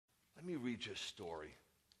Let me read you a story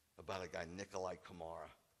about a guy, Nikolai Kamara.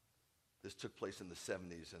 This took place in the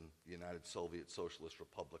 70s in the United Soviet Socialist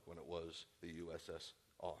Republic when it was the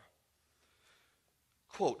USSR.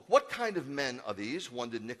 Quote, "What kind of men are these?"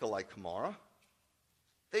 wondered Nikolai Kamara.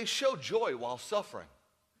 "They show joy while suffering.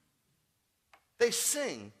 They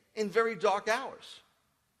sing in very dark hours.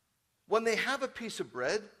 When they have a piece of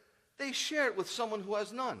bread, they share it with someone who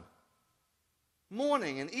has none.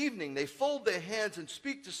 Morning and evening, they fold their hands and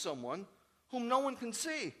speak to someone whom no one can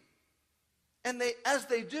see. And as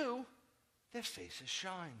they do, their faces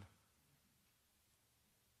shine."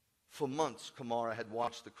 For months, Kamara had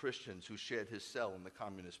watched the Christians who shared his cell in the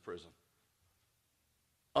communist prison.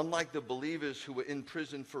 Unlike the believers who were in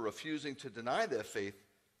prison for refusing to deny their faith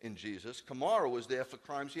in Jesus, Kamara was there for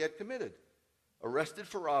crimes he had committed. Arrested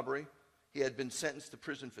for robbery, he had been sentenced to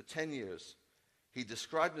prison for 10 years. He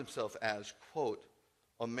described himself as, quote,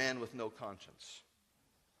 "a man with no conscience."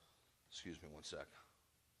 Excuse me one sec.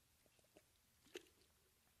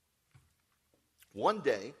 One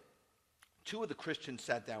day, two of the Christians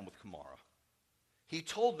sat down with Kamara. He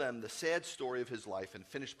told them the sad story of his life and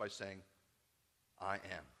finished by saying, "I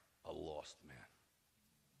am a lost man."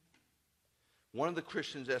 One of the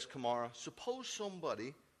Christians asked Kamara, "Suppose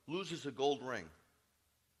somebody loses a gold ring.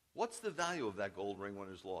 What's the value of that gold ring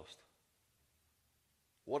when it's lost?"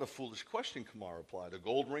 "What a foolish question," Kamara replied. "A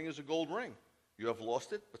gold ring is a gold ring. You have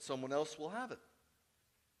lost it, but someone else will have it."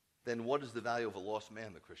 "Then what is the value of a lost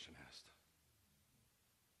man?" the Christian asked.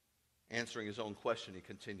 Answering his own question, he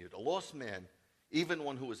continued, "A lost man, even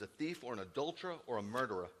one who is a thief or an adulterer or a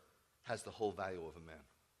murderer, has the whole value of a man.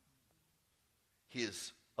 He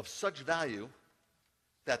is of such value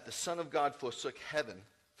that the Son of God forsook heaven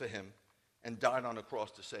for him and died on a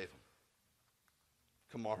cross to save him."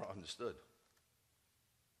 Kamara understood.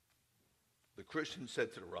 The Christian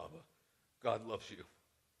said to the robber, "God loves you,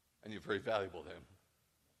 and you're very valuable to him."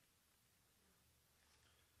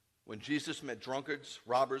 When Jesus met drunkards,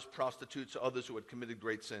 robbers, prostitutes, or others who had committed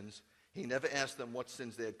great sins, he never asked them what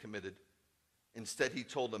sins they had committed. Instead, he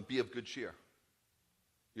told them, "Be of good cheer.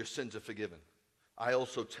 Your sins are forgiven. I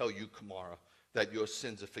also tell you, Kamara, that your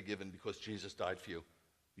sins are forgiven because Jesus died for you.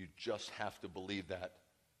 You just have to believe that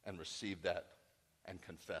and receive that and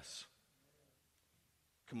confess."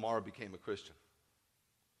 Kamara became a Christian.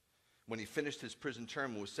 When he finished his prison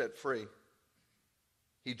term and was set free,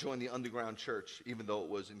 he joined the underground church, even though it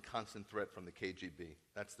was in constant threat from the KGB.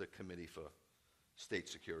 That's the Committee for State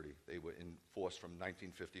Security. They were in force from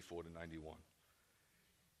 1954 to 91.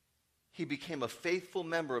 He became a faithful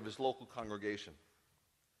member of his local congregation.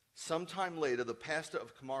 Sometime later, the pastor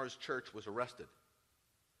of Kamara's church was arrested.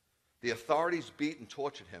 The authorities beat and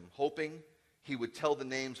tortured him, hoping he would tell the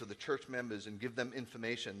names of the church members and give them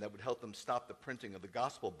information that would help them stop the printing of the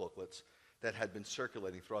gospel booklets that had been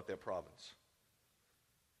circulating throughout their province.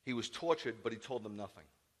 He was tortured, but he told them nothing.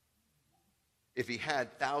 If he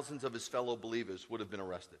had, thousands of his fellow believers would have been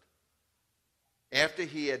arrested. After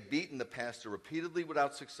he had beaten the pastor repeatedly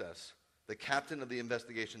without success, the captain of the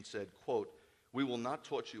investigation said, quote, "We will not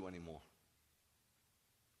torture you anymore.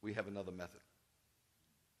 We have another method."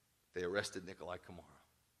 They arrested Nikolai Kamara.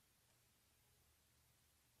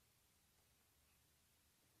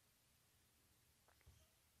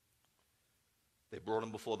 They brought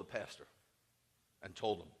him before the pastor and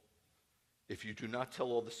told him, "If you do not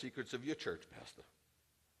tell all the secrets of your church, pastor,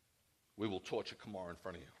 we will torture Kamara in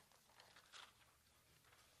front of you."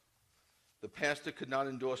 The pastor could not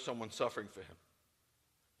endure someone suffering for him.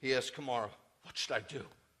 He asked Kamara, "What should I do?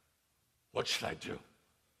 What should I do?"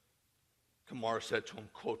 Kamara said to him,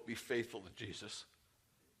 quote, "Be faithful to Jesus.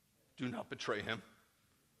 Do not betray him.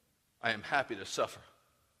 I am happy to suffer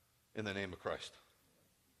in the name of Christ."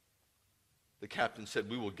 The captain said,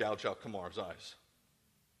 "We will gouge out Kamara's eyes."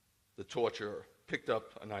 The torturer picked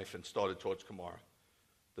up a knife and started towards Kamara.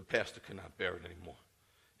 The pastor could not bear it anymore.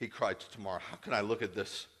 He cried to Kamara, "How can I look at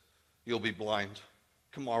this? You'll be blind."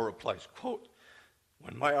 Kamara replies, quote,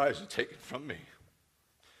 "When my eyes are taken from me,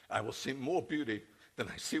 I will see more beauty than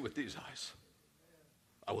I see with these eyes.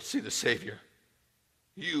 I will see the Savior.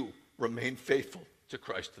 You remain faithful to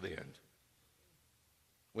Christ to the end."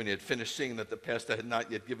 When he had finished seeing that the pastor had not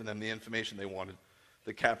yet given them the information they wanted,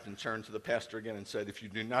 the captain turned to the pastor again and said, "If you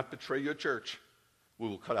do not betray your church, we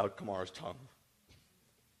will cut out Kamara's tongue."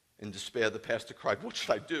 In despair, the pastor cried, "What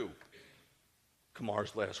should I do?"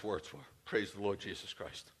 Kamara's last words were, "Praise the Lord Jesus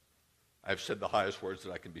Christ. I have said the highest words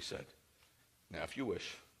that I can be said. Now, if you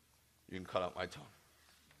wish, you can cut out my tongue."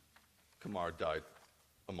 Kamara died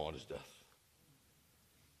a martyr's death.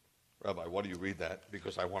 Rabbi, why do you read that?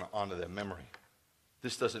 Because I want to honor their memory.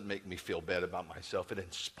 This doesn't make me feel bad about myself. It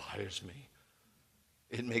inspires me.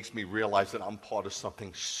 it makes me realize that I'm part of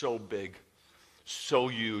something so big, so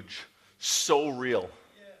huge, so real.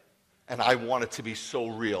 And I want it to be so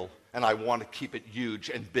real, and I want to keep it huge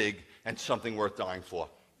and big and something worth dying for.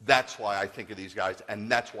 That's why I think of these guys,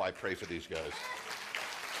 and that's why I pray for these guys.